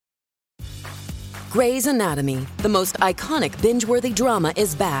Grey's Anatomy, the most iconic binge-worthy drama,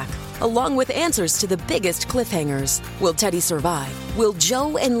 is back, along with answers to the biggest cliffhangers. Will Teddy survive? Will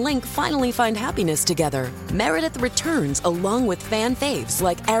Joe and Link finally find happiness together? Meredith returns along with fan faves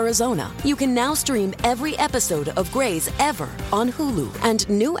like Arizona. You can now stream every episode of Grey's ever on Hulu, and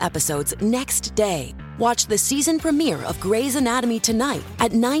new episodes next day. Watch the season premiere of Grey's Anatomy tonight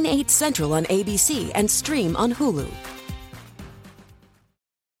at 9/8 Central on ABC and stream on Hulu.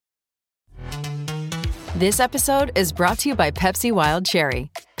 This episode is brought to you by Pepsi Wild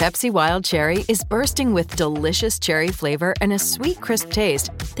Cherry. Pepsi Wild Cherry is bursting with delicious cherry flavor and a sweet, crisp taste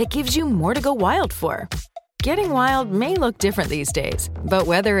that gives you more to go wild for. Getting wild may look different these days, but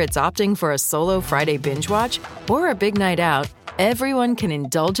whether it's opting for a solo Friday binge watch or a big night out, everyone can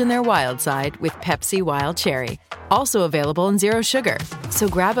indulge in their wild side with Pepsi Wild Cherry. Also available in Zero Sugar. So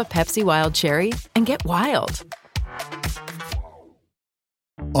grab a Pepsi Wild Cherry and get wild.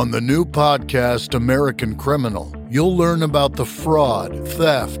 On the new podcast, American Criminal, you'll learn about the fraud,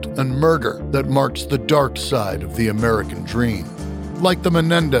 theft, and murder that marks the dark side of the American dream. Like the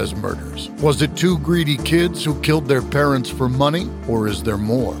Menendez murders. Was it two greedy kids who killed their parents for money, or is there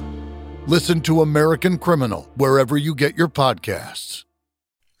more? Listen to American Criminal wherever you get your podcasts.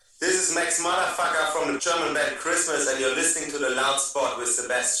 This is Max Motherfucker from the German band Christmas, and you're listening to The Loud Spot with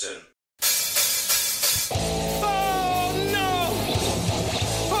Sebastian.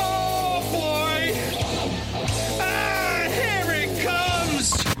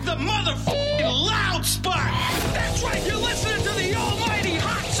 The motherfucking Loud Spot! That's right, you're listening to the almighty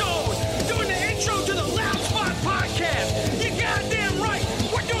Hot Zone, doing the intro to the Loud Spot podcast. You're goddamn right,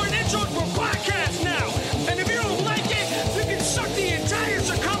 we're doing intros for podcasts now. And if you don't like it, you can suck the entire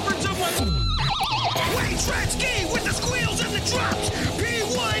circumference of my Wayne Gretzky with the squeals and the drops.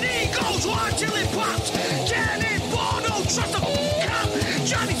 P1E goes hard till it pops. Cannonball, don't trust a cop.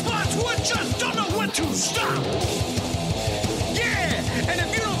 Johnny Spotswood just don't know when to stop. And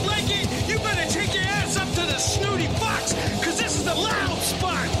if you don't like it, you better take your ass up to the snooty box, because this is the Loud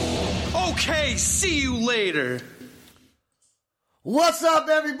Spot. Okay, see you later. What's up,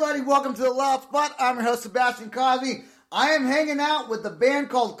 everybody? Welcome to the Loud Spot. I'm your host, Sebastian Cosby. I am hanging out with the band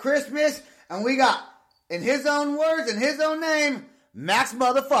called Christmas, and we got, in his own words, in his own name, Max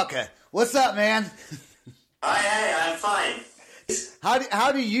Motherfucker. What's up, man? Hi, I'm fine.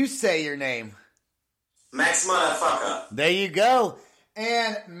 How do you say your name? Max Motherfucker. There you go.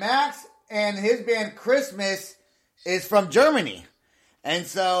 And Max and his band Christmas is from Germany. And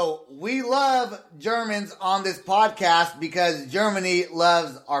so we love Germans on this podcast because Germany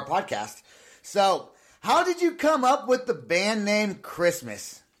loves our podcast. So how did you come up with the band name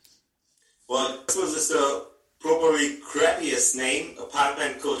Christmas? Well, Christmas is the probably crappiest name a punk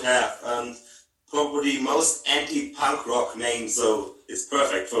band could have. And probably the most anti-punk rock name, so it's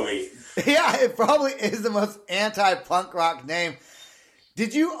perfect for me. Yeah, it probably is the most anti-punk rock name.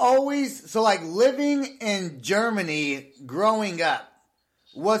 Did you always, so like living in Germany growing up,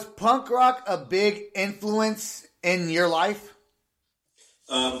 was punk rock a big influence in your life?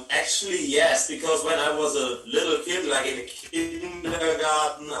 Actually, yes, because when I was a little kid, like in the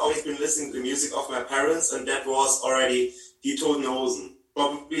kindergarten, I always been listening to the music of my parents, and that was already Die Toten Hosen.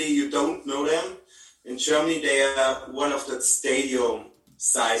 Probably you don't know them. In Germany, they are one of the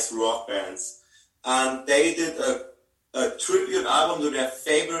stadium-sized rock bands. And they did a tribute album to their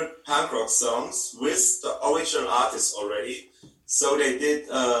favorite punk rock songs with the original artist already. So they did,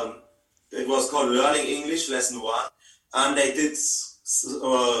 it was called Learning English, Lesson 1. And they did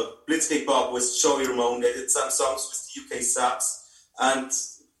Blitzkrieg Bob with Joey Ramone. They did some songs with the UK Subs. And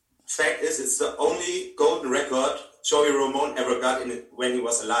fact is, it's the only golden record Joey Ramone ever got in it when he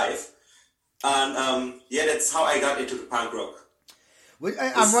was alive. And yeah, that's how I got into the punk rock.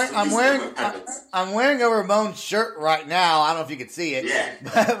 I'm wearing a Ramon shirt right now. I don't know if you can see it. Yeah.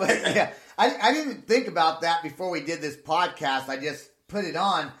 but yeah, I didn't think about that before we did this podcast. I just put it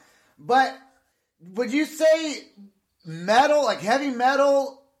on. But would you say metal, like heavy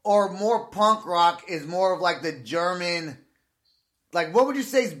metal, or more punk rock is more of like the German? Like, what would you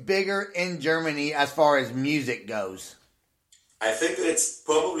say is bigger in Germany as far as music goes? I think it's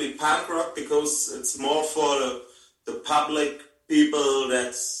probably punk rock because it's more for the public people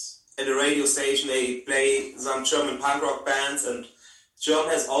that's at the radio station. They play some German punk rock bands, and Germany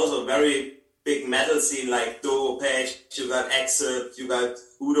has also a very big metal scene like Do, Pech, you got Exit, you got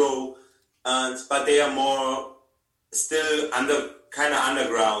Udo, but they are more still kind of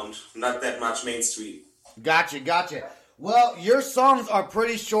underground, not that much mainstream. Gotcha. Well, your songs are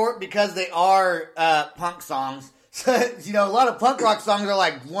pretty short because they are punk songs. So, you know, a lot of punk rock songs are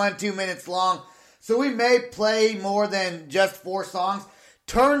like 1-2 minutes long. So we may play more than just 4 songs.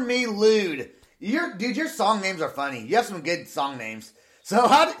 Turn Me Lewd. Your song names are funny. You have some good song names. So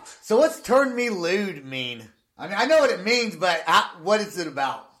what's Turn Me Lewd mean? I mean, I know what it means, but what is it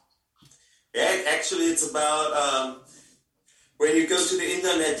about? Yeah, actually, it's about when you go to the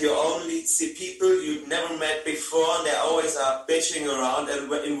internet, you only see people you've never met before, and they always are bitching around.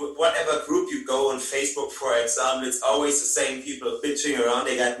 And in whatever group you go on Facebook, for example, it's always the same people bitching around.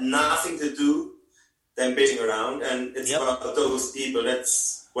 They got nothing to do than bitching around, and it's about those people.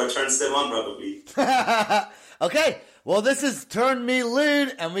 That's what turns them on, probably. Okay, well, this is Turn Me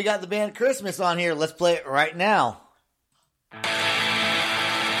Lewd, and we got the band Christmas on here. Let's play it right now.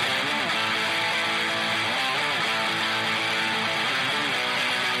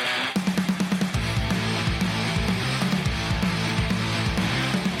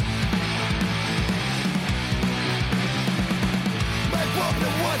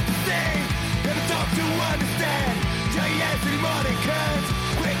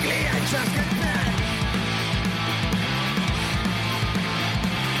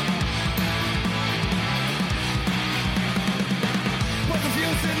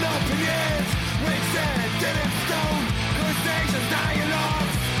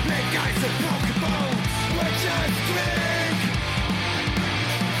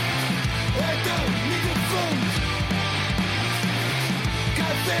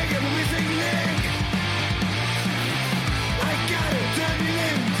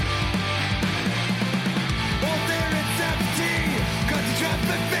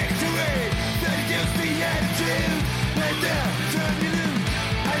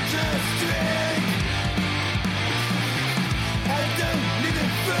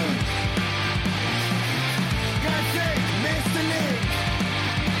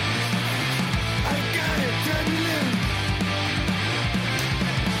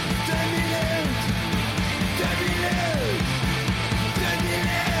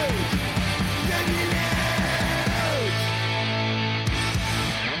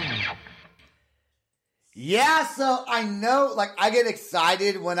 Yeah, so I know, like, I get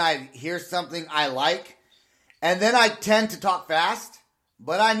excited when I hear something I like, and then I tend to talk fast,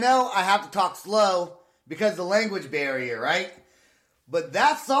 but I know I have to talk slow because of the language barrier, right? But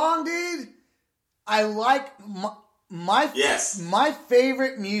that song, dude, I like my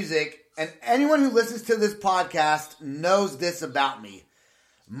favorite music, and anyone who listens to this podcast knows this about me.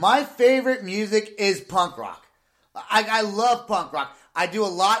 My favorite music is punk rock. I love punk rock. I do a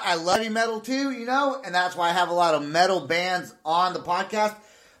lot. I love heavy metal too, you know, and that's why I have a lot of metal bands on the podcast.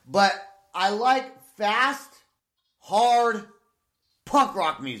 But I like fast, hard punk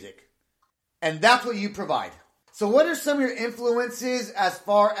rock music. And that's what you provide. So what are some of your influences as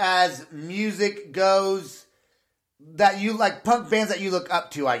far as music goes that you like, punk bands that you look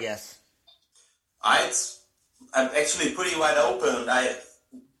up to, I guess? I'm actually pretty wide open. I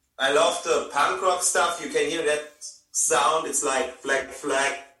love the punk rock stuff. You can hear that sound. It's like Black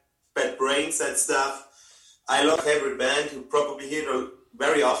Flag, Bad Brains, that stuff. I love favorite band. You probably hear it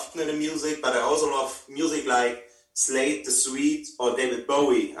very often in the music, but I also love music like Slade the Sweet or David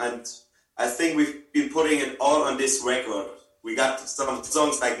Bowie. And I think we've been putting it all on this record. We got some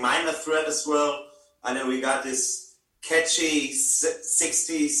songs like Minor Threat as well. And then we got this catchy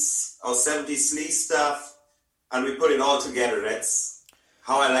 60s or 70s sleaze stuff. And we put it all together. That's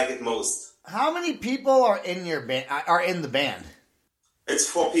how I like it most. How many people are in your band? Are in the band? It's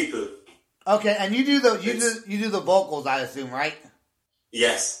 4 people. Okay, and you do the vocals, I assume, right?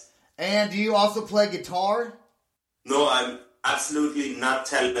 Yes. And do you also play guitar? No, I'm absolutely not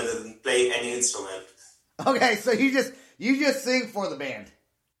talented and play any instrument. Okay, so you just sing for the band.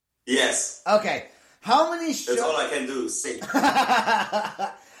 Yes. Okay, how many shows? That's all I can do, sing.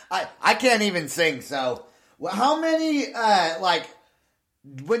 I can't even sing. So, how many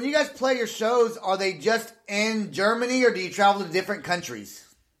when you guys play your shows, are they just in Germany or do you travel to different countries?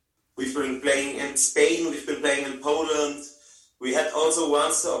 We've been playing in Spain, we've been playing in Poland. We had also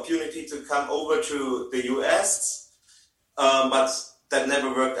once the opportunity to come over to the US, but that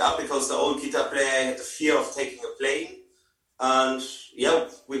never worked out because the old guitar player had the fear of taking a plane. And yeah,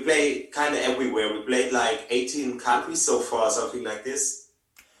 we play kind of everywhere. We played like 18 countries so far, something like this.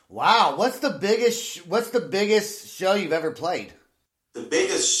 Wow, what's the biggest show you've ever played? The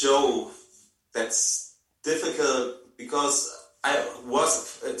biggest show, that's difficult because I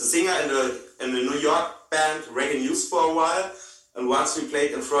was the singer in the New York band Reagan Youth for a while, and once we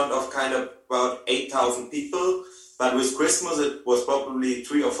played in front of kind of about 8,000 people, but with Christmas it was probably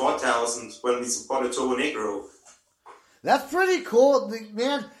 3,000 or 4,000 when we supported Turbo Negro. That's pretty cool,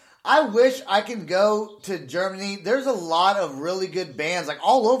 man. I wish I can go to Germany. There's a lot of really good bands, like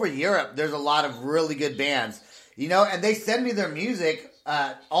all over Europe. There's a lot of really good bands. You know, and they send me their music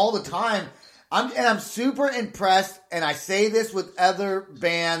all the time. I'm super impressed, and I say this with other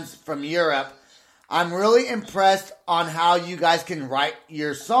bands from Europe. I'm really impressed on how you guys can write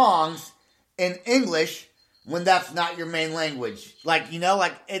your songs in English when that's not your main language. Like, you know,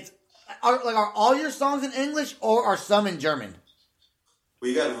 like are all your songs in English or are some in German?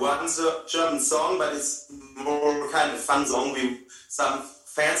 We got one German song, but it's more kind of fun song. Some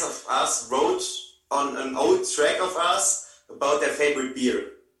fans of us wrote on an old track of us about their favorite beer.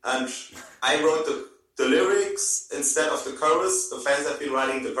 And I wrote the lyrics instead of the chorus. The fans have been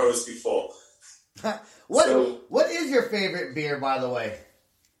writing the chorus before. What is your favorite beer, by the way?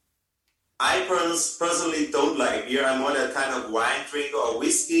 I personally don't like beer. I'm more that kind of wine drinker or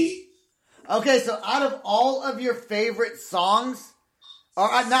whiskey. Okay, so out of all of your favorite songs, or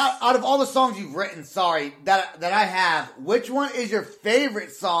not out of all the songs you've written, sorry, that I have, which one is your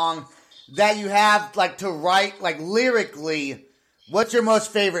favorite song that you have, like, to write, like, lyrically? What's your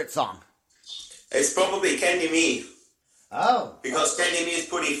most favorite song? It's probably Candy Me. Oh. Because Candy Me is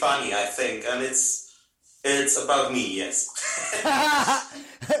pretty funny, I think, and it's about me, yes.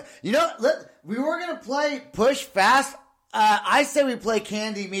 You know, we were going to play Push Fast. I say we play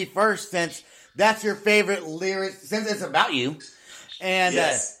Candy Me first, since that's your favorite lyric, since it's about you. And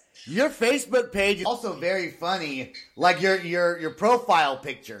yes. Your Facebook page is also very funny, like your profile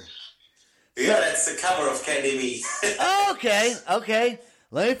picture. Yeah, that's the cover of Candy Me. Okay.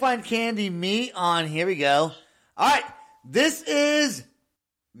 Let me find Candy Me on. Here we go. All right. This is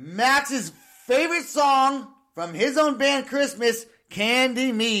Max's favorite song from his own band, Christmas,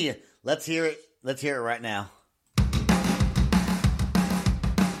 Candy Me. Let's hear it. Let's hear it right now.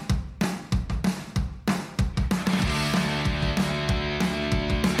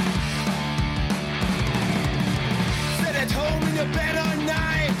 Sit at home in your bed all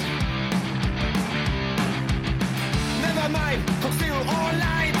night. Never mind, Coke Zero all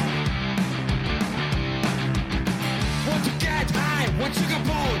night. Want to get high, want sugar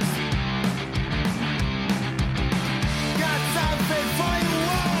bones. Got something for you,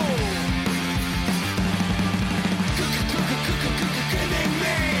 whoa. Kidding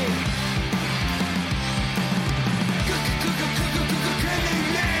me. Kidding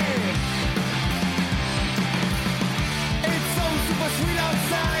me. It's so super sweet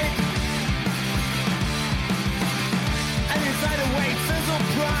outside. And inside awaits a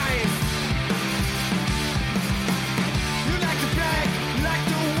surprise. You like the black, like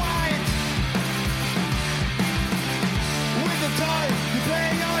the white. With the toy, you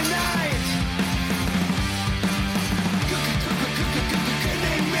play all night.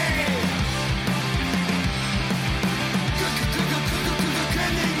 Kidding me.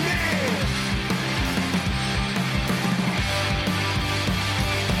 Kidding me.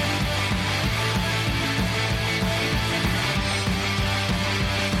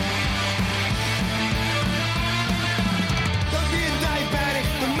 Don't be a diabetic,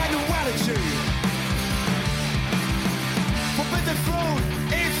 no matter what I choose. Forbidden fruit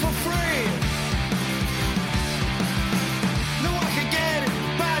is for free. No one can get it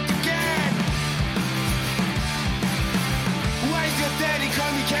back again. Why is your daddy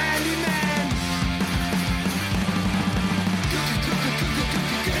call me Candy Man?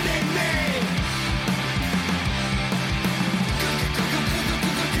 Kidding me.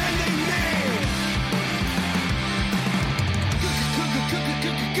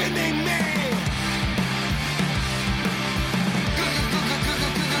 Kidding me. Kidding me.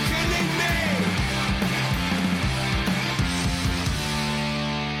 Kidding me.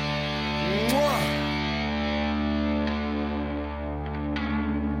 Mwah.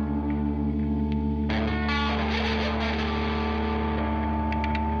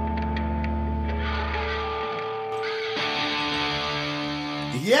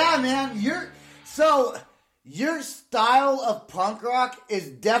 Yeah, man. Your style of punk rock is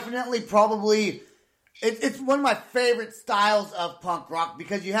definitely probably it's one of my favorite styles of punk rock,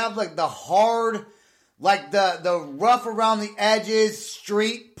 because you have like the hard, like the rough around the edges,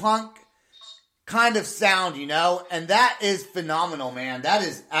 street punk kind of sound, you know, and that is phenomenal, man. That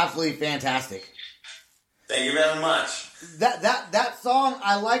is absolutely fantastic. Thank you very much. That song,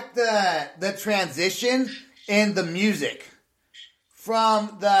 I like the transition in the music.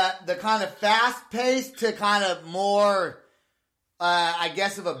 From the kind of fast pace to kind of more, I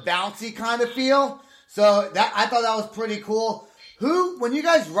guess, of a bouncy kind of feel. So that I thought that was pretty cool. When you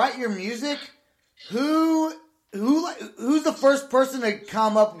guys write your music, who's the first person to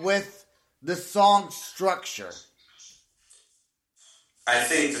come up with the song structure? I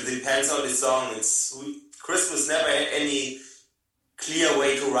think it depends on the song. Christmas never had any clear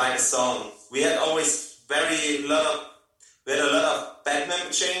way to write a song. We had a lot of band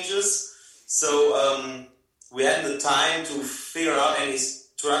member changes, So we had the time to figure out any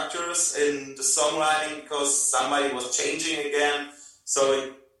structures in the songwriting because somebody was changing again.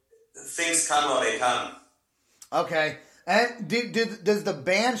 So things come how they come. Okay. And does the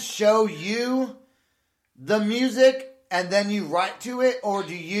band show you the music and then you write to it, or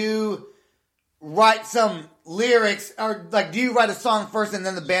do you write some lyrics, or like do you write a song first and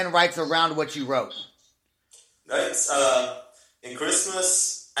then the band writes around what you wrote? No, it's in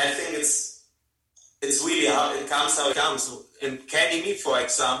Christmas. I think it's really how it comes how it comes. In Candy Me, for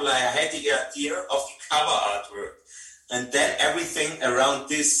example, I had the idea of the cover artwork, and then everything around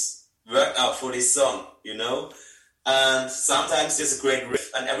this worked out for this song, you know. And sometimes there's a great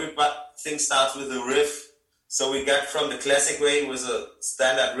riff, and everything starts with a riff. So we got from the classic way with a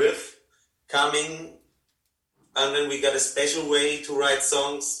standard riff coming, and then we got a special way to write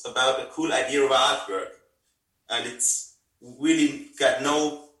songs about a cool idea of artwork. And it's really got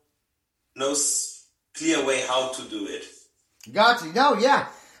no clear way how to do it. Gotcha. No, yeah.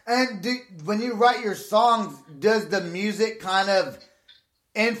 And when you write your songs, does the music kind of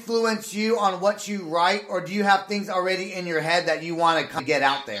influence you on what you write, or do you have things already in your head that you want to get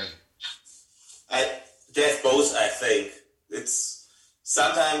out there? There's both, I think. It's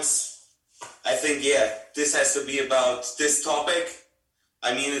sometimes I think, yeah, this has to be about this topic.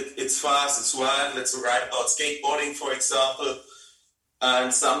 I mean, it's fast, it's wild. Let's write about skateboarding, for example.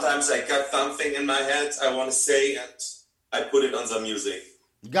 And sometimes I got something in my head I want to say, and I put it on some music.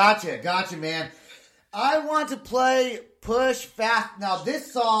 Gotcha, man. I want to play Push Fast. Now,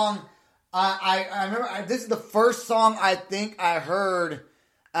 this song, I remember, this is the first song I think I heard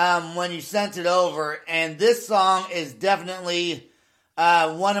when you sent it over. And this song is definitely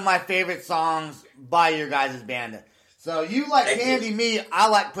one of my favorite songs by your guys' band. So you like Candy Me, I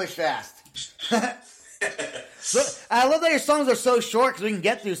like Push Fast. I love that your songs are so short because we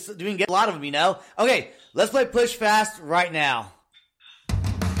can get a lot of them, you know? Okay, let's play Push Fast right now.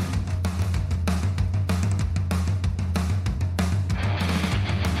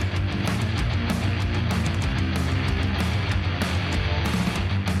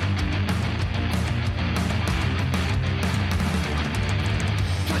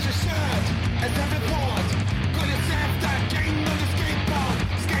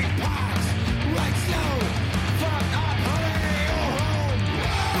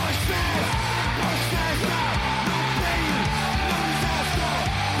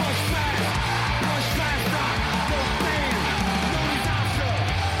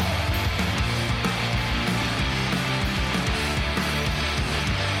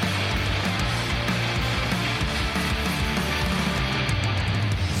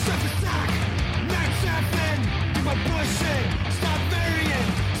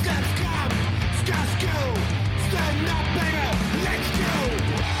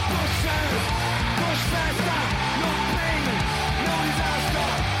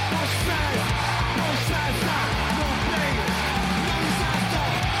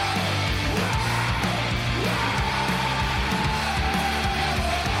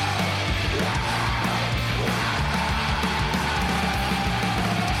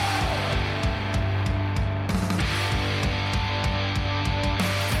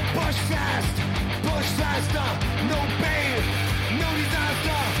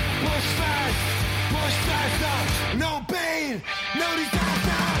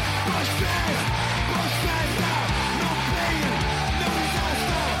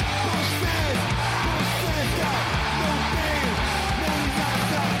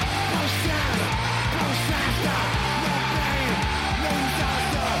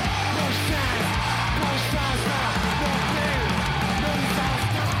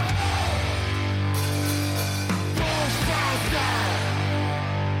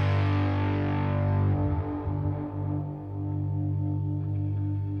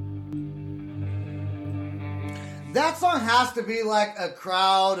 That song has to be like a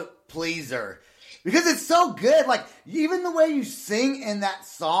crowd pleaser because it's so good. Like, even the way you sing in that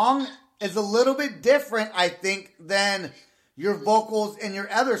song is a little bit different, I think, than your vocals in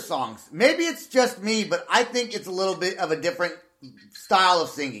your other songs. Maybe it's just me, but I think it's a little bit of a different style of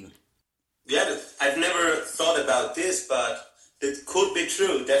singing. Yeah, I've never thought about this, but it could be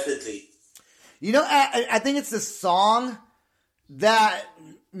true, definitely. You know, I think it's the song that...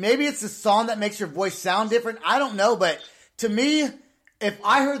 Maybe it's the song that makes your voice sound different. I don't know, but to me, if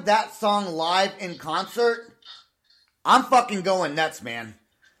I heard that song live in concert, I'm fucking going nuts, man.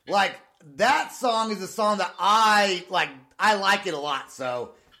 Like, that song is a song that I like it a lot,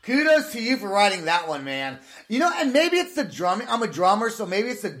 so kudos to you for writing that one, man. You know, and maybe it's the drumming. I'm a drummer, so maybe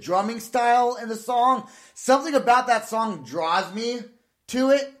it's the drumming style in the song. Something about that song draws me to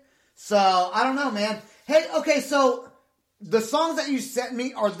it. So, I don't know, man. Hey, okay, so the songs that you sent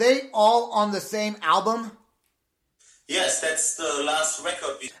me, are they all on the same album? Yes, that's the last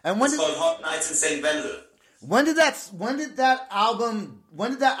record. And when it's called Hot Nights in St. Wendel. When did that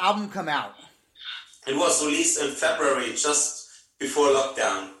album come out? It was released in February, just before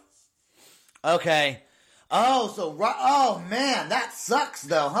lockdown. Okay. Oh man, that sucks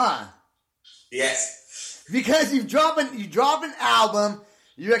though, huh? Yes. Because you drop an album,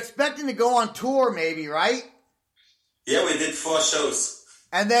 you're expecting to go on tour maybe, right? Yeah, we did 4 shows.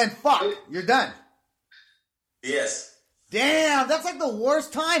 And then you're done. Yes. Damn, that's like the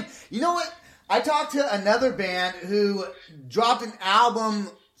worst time. You know what? I talked to another band who dropped an album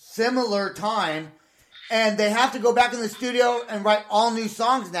similar time, and they have to go back in the studio and write all new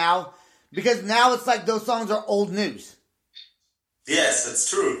songs now, because now it's like those songs are old news. Yes, that's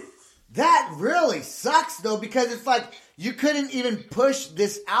true. That really sucks, though, because it's like you couldn't even push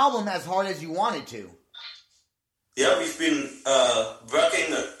this album as hard as you wanted to. Yeah, we've been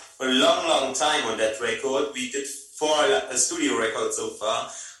working a long time on that record. We did 4 studio records so far.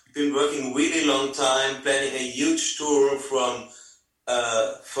 We've been working really long time, planning a huge tour from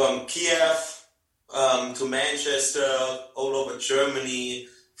Kiev to Manchester, all over Germany,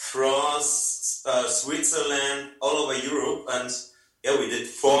 France, Switzerland, all over Europe, and yeah, we did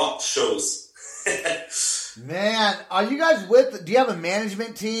 4 shows. Man, are you guys do you have a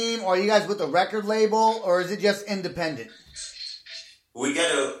management team, or are you guys with a record label, or is it just independent? We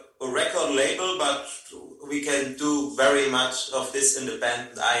get a record label, but we can do very much of this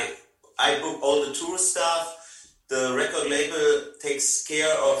independent. I book all the tour stuff. The record label takes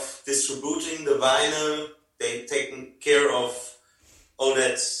care of distributing the vinyl. They take care of all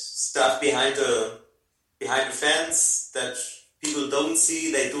that stuff behind the fence that people don't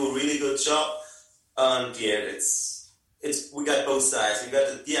see. They do a really good job. And yeah, it's we got both sides. We got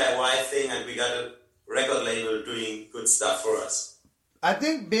the DIY thing, and we got a record label doing good stuff for us. I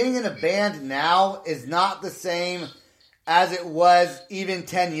think being in a band now is not the same as it was even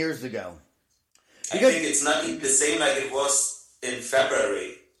 10 years ago. Because I think it's not even the same like it was in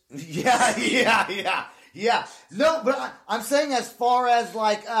February. Yeah. No, but I'm saying as far as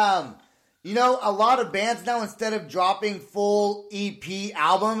like, you know, a lot of bands now, instead of dropping full EP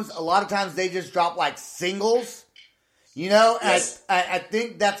albums, a lot of times they just drop like singles, you know? Yes. I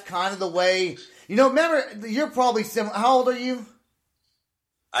think that's kind of the way, you know, remember, you're probably similar. How old are you?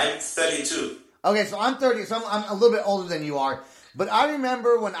 I'm 32. Okay, so I'm 30, so I'm a little bit older than you are. But I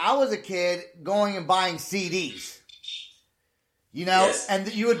remember when I was a kid going and buying CDs, you know? Yes. And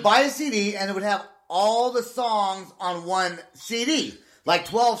you would buy a CD and it would have all the songs on one CD. Like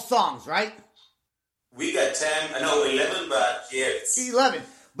 12 songs, right? We got 11, but yeah, it's 11.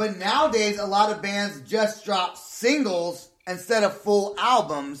 But nowadays, a lot of bands just drop singles instead of full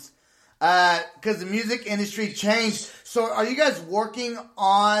albums because the music industry changed. So are you guys working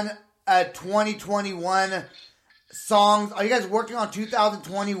on 2021 songs? Are you guys working on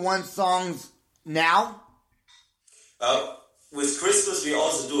 2021 songs now? With Christmas, we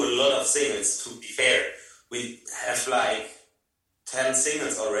also do a lot of singles, to be fair. We have like 10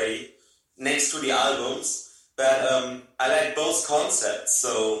 singles already next to the albums, but I like both concepts.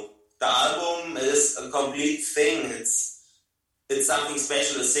 So the album is a complete thing. It's something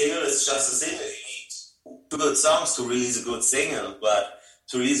special. A single is just a single. You need good songs to release a good single, but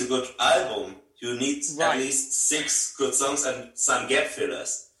to release a good album, you need at least 6 good songs and some gap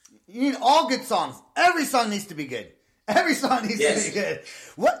fillers. You need all good songs. Every song needs to be good. Every song needs to be good.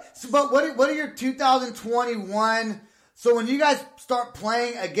 What are your 2021? So when you guys start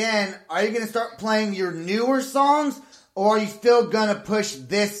playing again, are you going to start playing your newer songs, or are you still going to push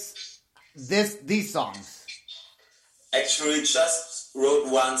these songs? Actually, just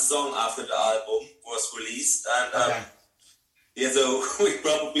wrote 1 song after the album was released, and so we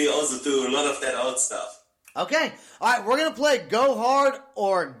probably also do a lot of that old stuff. Okay, all right, we're going to play Go Hard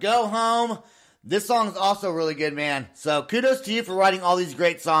or Go Home. This song is also really good, man. So kudos to you for writing all these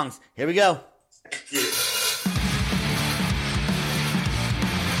great songs. Here we go. Thank you.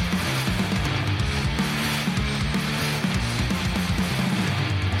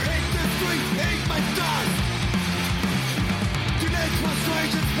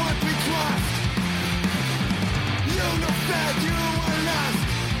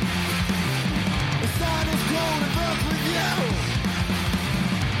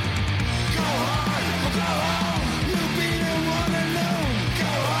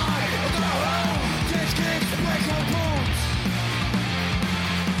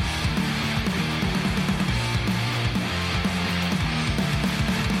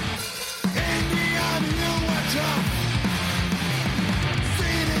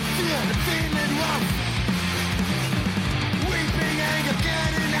 Fear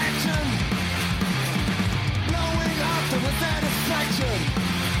satisfaction.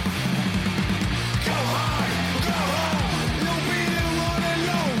 Go hard, go home. You'll be the one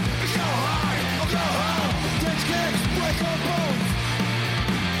alone. Go hard, go home. Touch kicks, break our bones.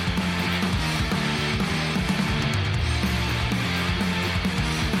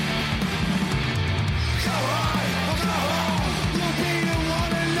 Go hard, go home. You'll be the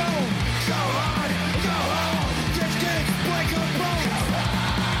one alone. Go hard, go home. Touch kicks, break our bones.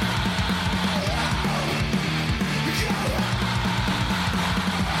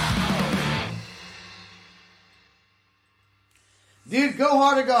 Dude, Go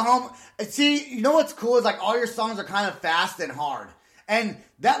Hard or Go Home. See, you know what's cool is like all your songs are kind of fast and hard. And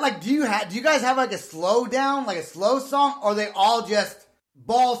that like, do you guys have like a slow down, like a slow song, or are they all just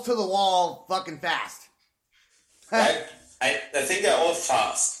balls to the wall, fucking fast? I think they're all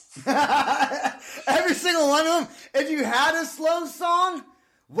fast. Every single one of them. If you had a slow song,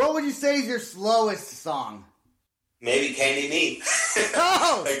 what would you say is your slowest song? Maybe Candy Me.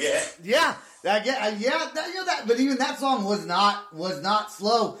 Oh, Again. yeah. But even that song was not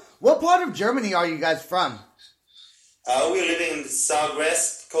slow. What part of Germany are you guys from? We're living in the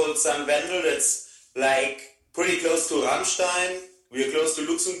southwest called St. Wendel. That's like pretty close to Rammstein. We're close to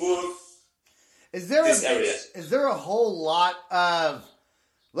Luxembourg. Is there area. Is there a whole lot of,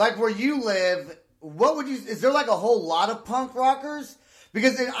 like where you live, is there like a whole lot of punk rockers?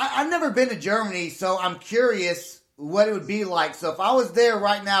 Because I've never been to Germany, so I'm curious what it would be like. So if I was there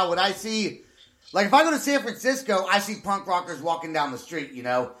right now, would I see, like if I go to San Francisco, I see punk rockers walking down the street, you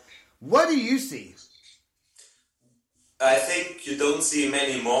know? What do you see? I think you don't see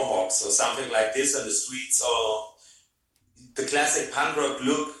many Mohawks or something like this on the streets, or the classic punk rock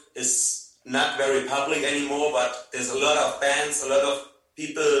look is not very public anymore, but there's a lot of bands, a lot of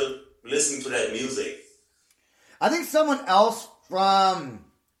people listening to that music. I think someone else from,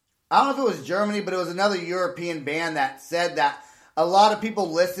 I don't know if it was Germany, but it was another European band that said that a lot of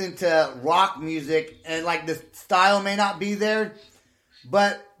people listen to rock music and like the style may not be there,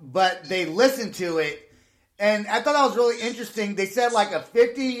 but they listen to it. And I thought that was really interesting. They said like a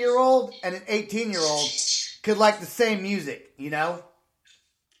 50-year-old and an 18-year-old could like the same music, you know?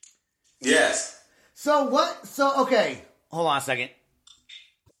 Yes. Okay. Hold on a second.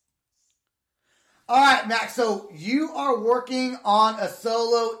 All right, Max. So you are working on a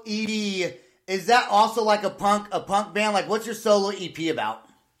solo EP. Is that also like a punk band? Like, what's your solo EP about?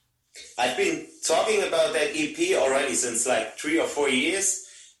 I've been talking about that EP already since like 3 or 4 years,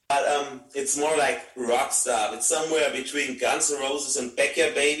 but it's more like rock stuff. It's somewhere between Guns N' Roses and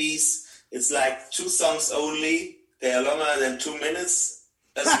Backyard Babies. It's like 2 songs only. They are longer than 2 minutes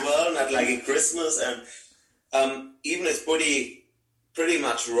as well, not like in Christmas. And even it's pretty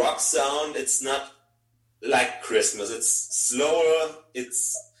much rock sound. It's not like Christmas. It's slower.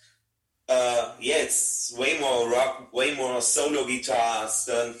 It's way more rock, way more solo guitars.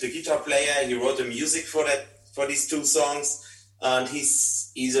 The guitar player, he wrote the music for these 2 songs, and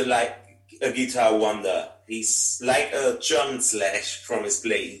he's like a guitar wonder. He's like a John Slash from his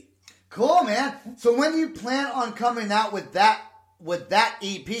playing. Cool, man. So when do you plan on coming out with that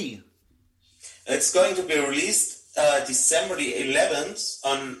EP? It's going to be released December the 11th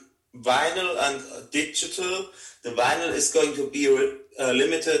on vinyl and digital. The vinyl is going to be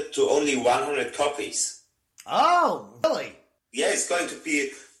limited to only 100 copies. Oh, really? Yeah, it's going to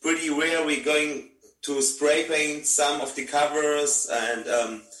be pretty rare. We're going to spray paint some of the covers,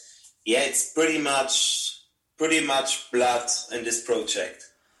 and it's pretty much blood in this project.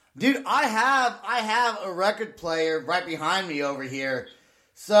 Dude, I have a record player right behind me over here,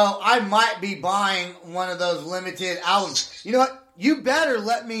 so I might be buying one of those limited albums. You know what? You better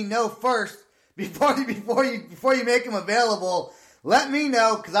let me know first before you make them available. Let me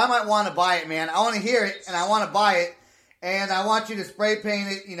know, because I might want to buy it, man. I want to hear it, and I want to buy it, and I want you to spray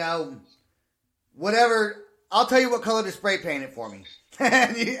paint it, you know, whatever. I'll tell you what color to spray paint it for me.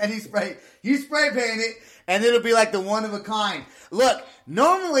 and you spray paint it, and it'll be like the one of a kind. Look,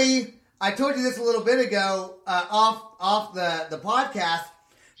 normally, I told you this a little bit ago, off the podcast.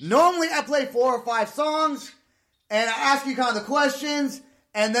 Normally, I play 4 or 5 songs, and I ask you kind of the questions,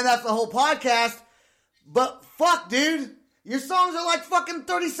 and then that's the whole podcast. But fuck, dude, your songs are like fucking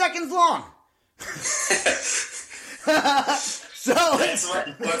 30 seconds long. So that's what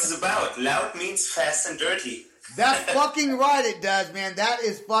it's about. Loud means fast and dirty. That's fucking right, it does, man. That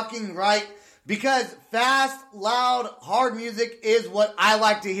is fucking right. Because fast, loud, hard music is what I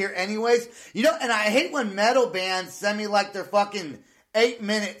like to hear anyways. You know, and I hate when metal bands send me like their fucking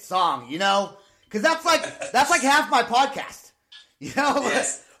 8-minute song, you know? Because that's like half my podcast. You know?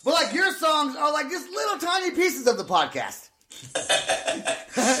 Yes. But like your songs are like just little tiny pieces of the podcast.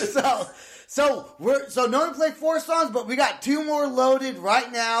 So normally play 4 songs, but we got 2 more loaded right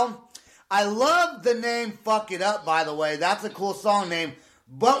now. I love the name Fuck It Up, by the way. That's a cool song name.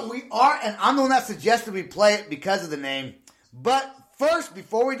 But and I'm the one that suggested we play it because of the name. But first,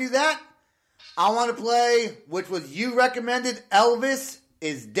 before we do that, I want to play, which was you recommended, Elvis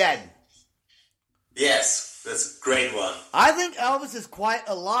is Dead. Yes, that's a great one. I think Elvis is quite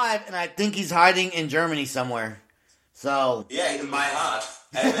alive, and I think he's hiding in Germany somewhere. So yeah, in my heart.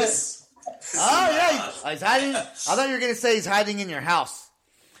 Elvis. Oh yeah, he's hiding. I thought you were gonna say he's hiding in your house,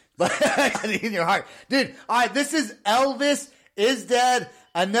 but in your heart, dude. All right, this is Elvis is Dead.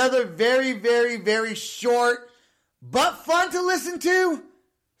 Another very, very, very short but fun to listen to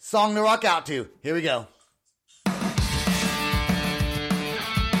song to rock out to. Here we go.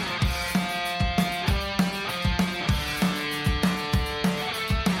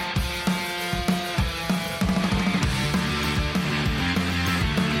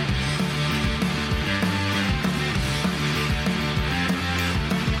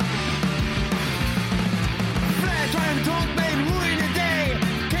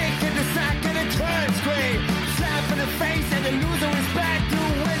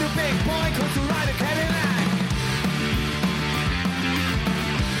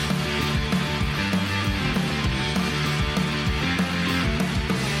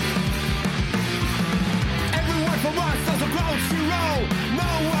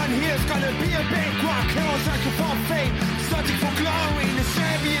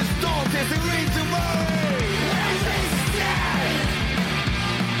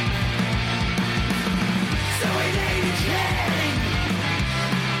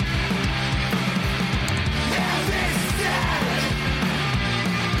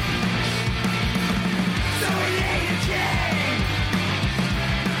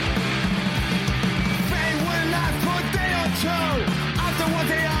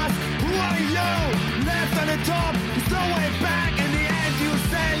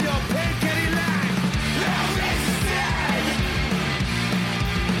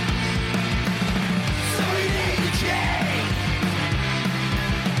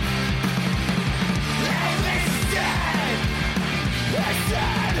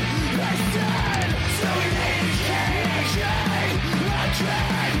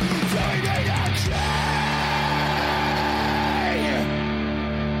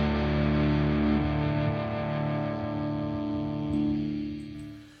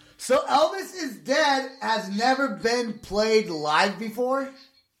 So Elvis is Dead has never been played live before?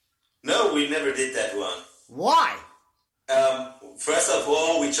 No, we never did that one. Why? First of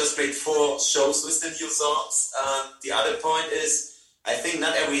all, we just played 4 shows with the new songs. The other point is, I think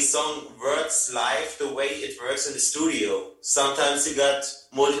not every song works live the way it works in the studio. Sometimes you got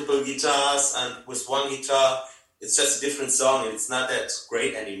multiple guitars, and with one guitar, it's just a different song, and it's not that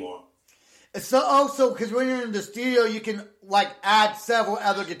great anymore. So because when you're in the studio, you can add several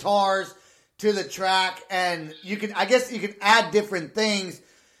other guitars to the track, and I guess you can add different things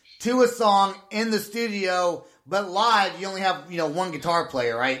to a song in the studio, but live you only have one guitar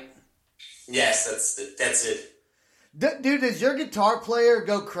player, right? Yes, that's it. Dude, does your guitar player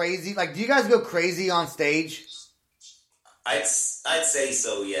go crazy? Do you guys go crazy on stage? I'd say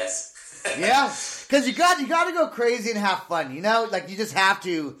so, yes. Yeah, because you got to go crazy and have fun. You just have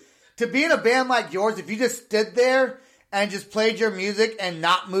to. To be in a band like yours, if you just stood there and just played your music and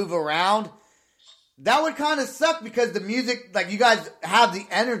not move around, that would kind of suck because the music, you guys have the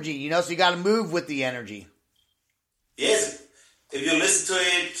energy, so you got to move with the energy. Yes, if you listen to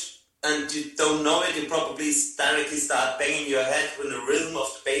it and you don't know it, you probably directly start banging your head with the rhythm of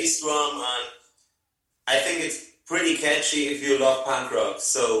the bass drum, and I think it's pretty catchy if you love punk rock.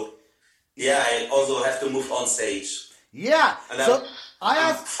 So, yeah, I also have to move on stage. Yeah, and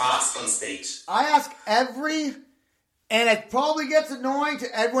I'm fast on stage. I ask and it probably gets annoying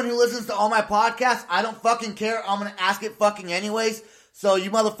to everyone who listens to all my podcasts. I don't fucking care. I'm going to ask it fucking anyways, so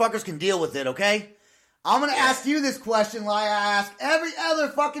you motherfuckers can deal with it, okay? I'm going to ask you this question like I ask every other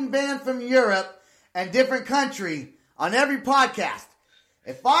fucking band from Europe and different country on every podcast.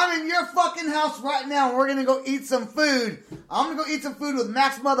 If I'm in your fucking house right now and we're going to go eat some food, I'm going to go eat some food with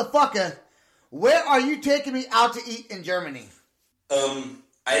Max motherfucker. Where are you taking me out to eat in Germany?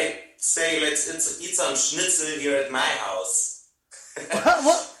 I say let's eat some schnitzel here at my house.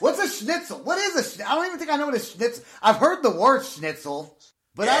 What's a schnitzel? What is a schnitzel? I don't even think I know what a schnitzel. I've heard the word schnitzel,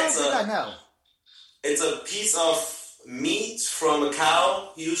 but I don't think I know. It's a piece of meat from a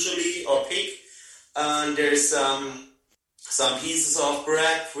cow, usually, or pig, and there's some pieces of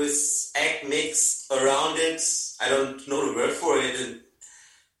bread with egg mix around it. I don't know the word for it.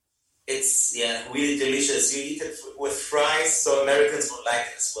 It's really delicious. You eat it with fries, so Americans would like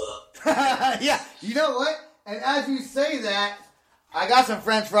it as well. Yeah, you know what? And as you say that, I got some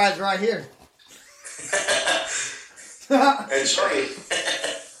French fries right here. Enjoy.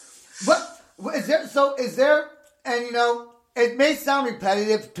 But is there, and you know, it may sound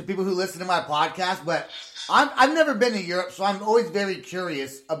repetitive to people who listen to my podcast, but I've never been to Europe, so I'm always very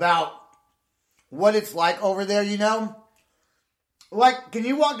curious about what it's like over there, you know? Like, can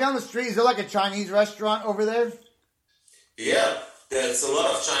you walk down the street? Is there like a Chinese restaurant over there? Yeah, there's a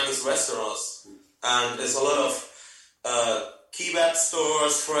lot of Chinese restaurants, and there's a lot of kebab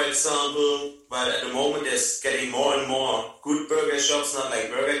stores, for example. But at the moment, there's getting more and more good burger shops, not like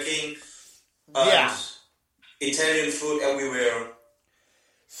Burger King. Yeah. Italian food everywhere.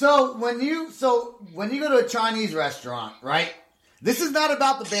 So when you go to a Chinese restaurant, right? This is not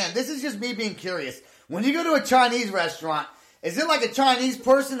about the band. This is just me being curious. When you go to a Chinese restaurant, is it like a Chinese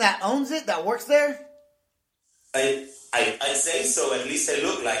person that owns it, that works there? I'd say so. At least they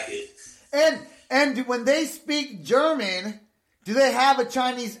look like it. And when they speak German, do they have a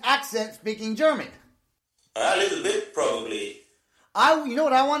Chinese accent speaking German? A little bit, probably. You know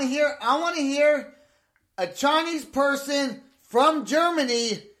what I want to hear? I want to hear a Chinese person from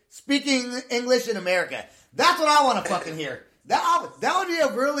Germany speaking English in America. That's what I want to fucking hear. That would be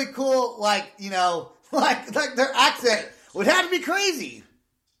a really cool, like, you know, like their accent would have to be crazy.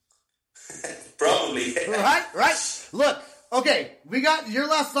 Probably. Right? Look, okay, we got your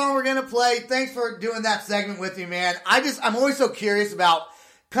last song we're going to play. Thanks for doing that segment with me, man. I'm always so curious about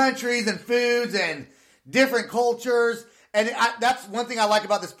countries and foods and different cultures. And that's one thing I like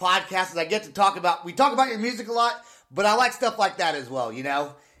about this podcast is I get to we talk about your music a lot, but I like stuff like that as well, you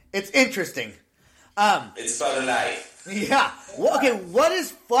know? It's interesting. It's about life. Yeah. Well, okay, what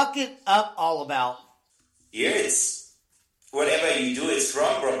is Fuck It Up all about? Yeah, it's whatever you do, it's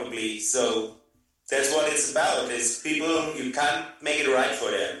wrong probably. So that's what it's about. It's people, you can't make it right for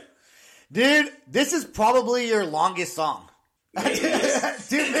them. Dude, this is probably your longest song. 2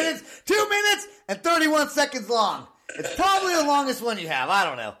 minutes and 31 seconds long. It's probably the longest one you have. I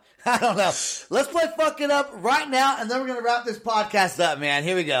don't know. Let's play Fuck It Up right now, and then we're going to wrap this podcast up, man.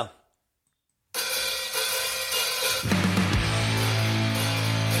 Here we go.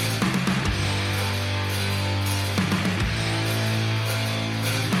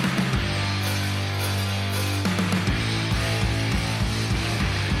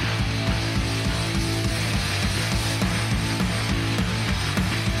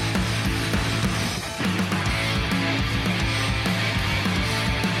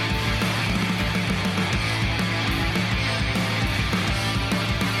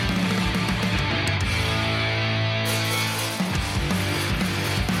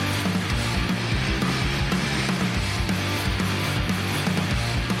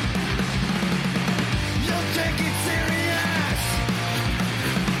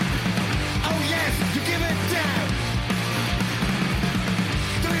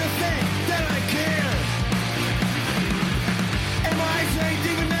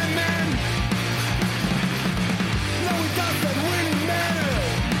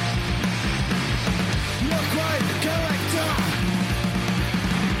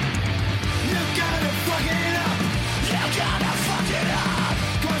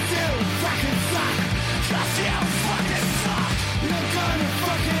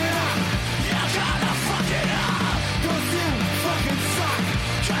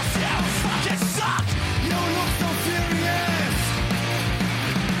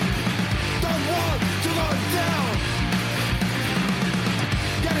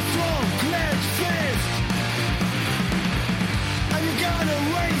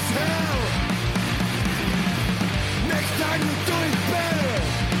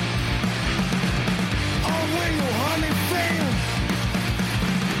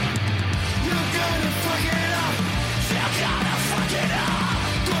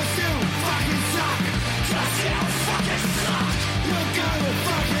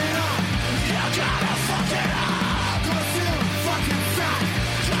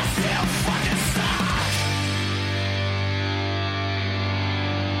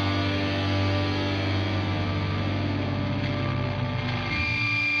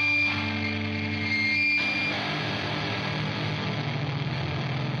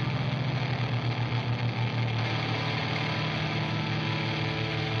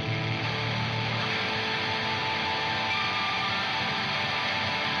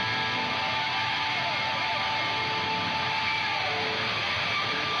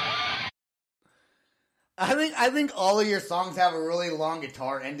 I think all of your songs have a really long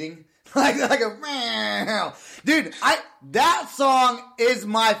guitar ending. like a meow. Dude, that song is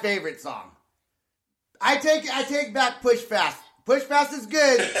my favorite song. I take back Push Fast. Push Fast is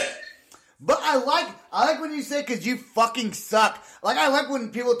good. But I like when you say, cause you fucking suck. Like, I like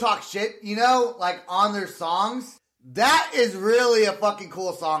when people talk shit, you know, like on their songs. That is really a fucking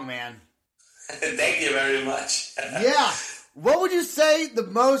cool song, man. Thank you very much. Yeah. What would you say the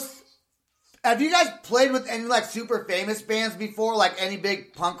most... Have you guys played with any, like, super famous bands before? Like, any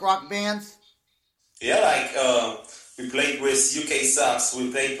big punk rock bands? Yeah, like, we played with UK Subs,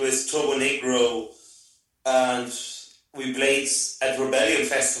 we played with Turbo Negro, and we played at Rebellion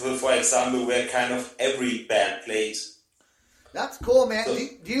Festival, for example, where kind of every band played. That's cool, man. So,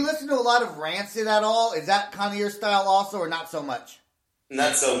 do you listen to a lot of Rancid at all? Is that kind of your style also, or not so much?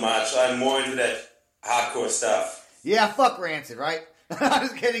 Not so much. I'm more into that hardcore stuff. Yeah, fuck Rancid, right? I'm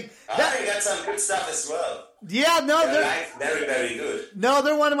just kidding. I think that's some good stuff as well. Yeah, no, they're very, very good. No,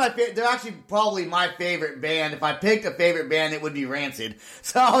 they're one of my favorite. They're actually probably my favorite band. If I picked a favorite band, it would be Rancid.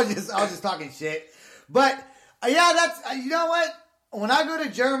 So I was just talking shit. But yeah, that's you know what? When I go to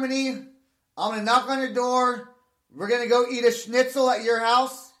Germany, I'm gonna knock on your door. We're gonna go eat a schnitzel at your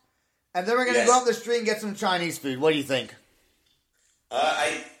house, and then we're gonna go up the street and get some Chinese food. What do you think?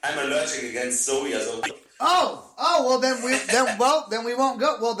 I'm allergic against soya, so. Well then we won't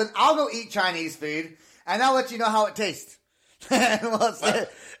go. Well then I'll go eat Chinese food and I'll let you know how it tastes. I'll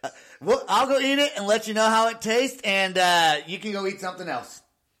go eat it and let you know how it tastes, and you can go eat something else.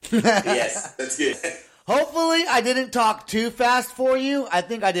 Yes, that's good. Hopefully I didn't talk too fast for you. I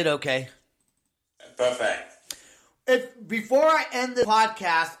think I did okay. Perfect. Before I end the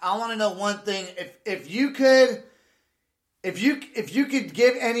podcast, I want to know one thing. If you could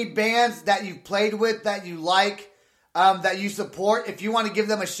give any bands that you've played with that you like, that you support, if you want to give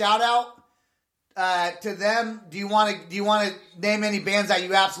them a shout out to them, do you want to name any bands that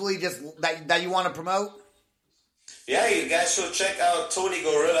you absolutely just that you want to promote? Yeah, you guys should check out Tony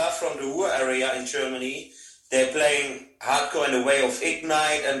Gorilla from the Ruhr area in Germany. They're playing hardcore in the way of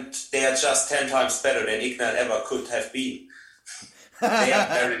Ignite, and they are just 10 times better than Ignite ever could have been. They are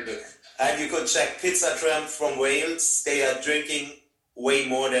very good. And you could check Pizza Tramp from Wales. They are drinking way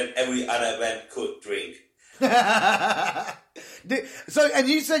more than every other band could drink. So, and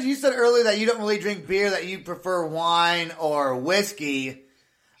you said earlier that you don't really drink beer, that you prefer wine or whiskey.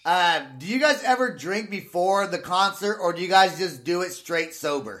 Do you guys ever drink before the concert, or do you guys just do it straight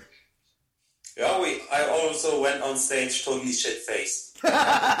sober? Yeah, I also went on stage totally shit-faced.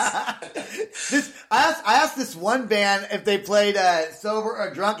 I asked this one band if they played sober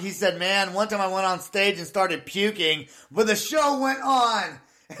or drunk. He said, man, one time I went on stage and started puking, but the show went on.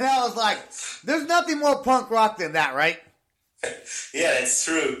 And I was like, there's nothing more punk rock than that, right? Yeah, it's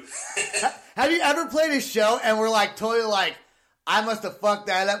true. Have you ever played a show and were like totally like, I must have fucked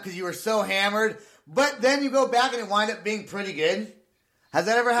that up because you were so hammered, but then you go back and it wind up being pretty good? Has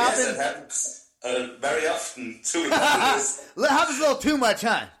that ever happened? Yes, it happens. Very often, too. It happens a little too much,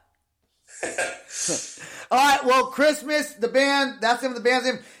 huh? All right, well, Christmas, the band, that's the name of the band's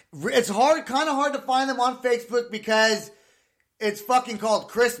name. It's kind of hard to find them on Facebook because it's fucking called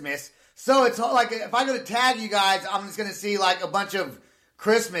Christmas. So it's like, if I go to tag you guys, I'm just going to see like a bunch of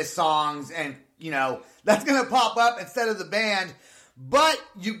Christmas songs, and, you know, that's going to pop up instead of the band. But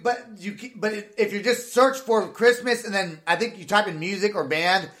if you just search for Christmas and then I think you type in music or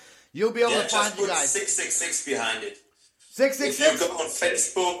band, you'll be able to find you guys. 666 behind it. 666? If you go on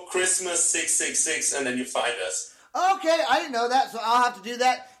Facebook, Christmas 666, and then you find us. Okay, I didn't know that, so I'll have to do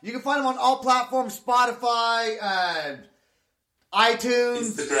that. You can find them on all platforms: Spotify,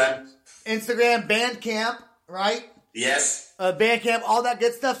 iTunes, Instagram, Bandcamp, right? Yes. Bandcamp, all that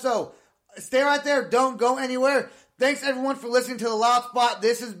good stuff. So stay right there. Don't go anywhere. Thanks, everyone, for listening to The Loud Spot.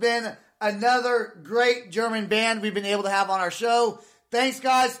 This has been another great German band we've been able to have on our show. Thanks,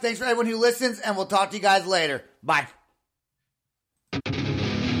 guys. Thanks for everyone who listens, and we'll talk to you guys later. Bye.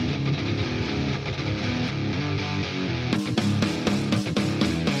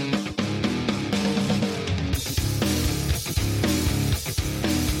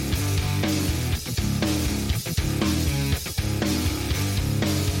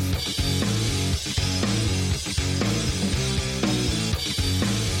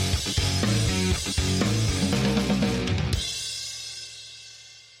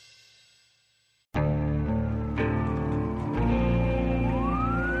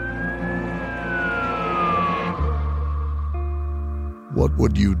 What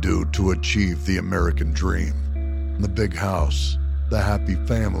would you do to achieve the American dream? The big house, the happy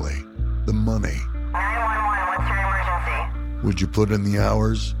family, the money. 911, what's your emergency? Would you put in the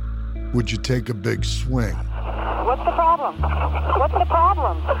hours? Would you take a big swing? What's the problem? What's the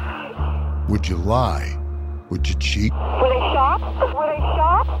problem? Would you lie? Would you cheat? Were they shot? Were they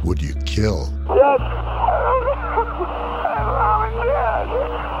shot? Would you kill? Yes. My mom is dead.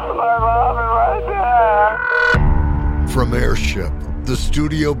 My mom is right there. From Airship, the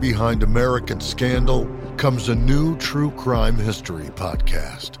studio behind American Scandal, comes a new true crime history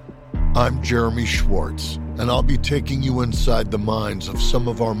podcast. I'm Jeremy Schwartz, and I'll be taking you inside the minds of some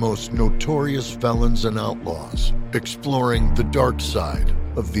of our most notorious felons and outlaws, exploring the dark side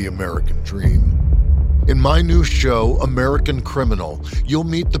of the American dream. In my new show, American Criminal, you'll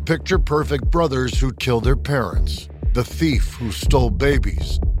meet the picture-perfect brothers who killed their parents, the thief who stole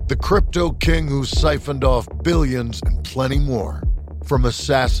babies, the crypto king who siphoned off billions, and plenty more. From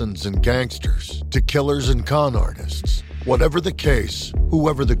assassins and gangsters to killers and con artists. Whatever the case,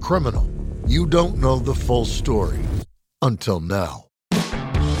 whoever the criminal, you don't know the full story. Until now.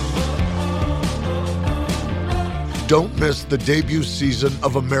 Don't miss the debut season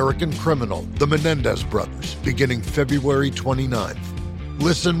of American Criminal, The Menendez Brothers, beginning February 29th.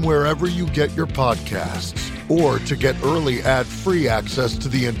 Listen wherever you get your podcasts, or to get early ad-free access to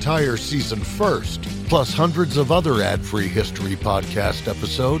the entire season first, plus hundreds of other ad-free history podcast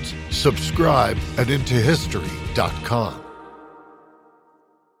episodes, subscribe at IntoHistory.com.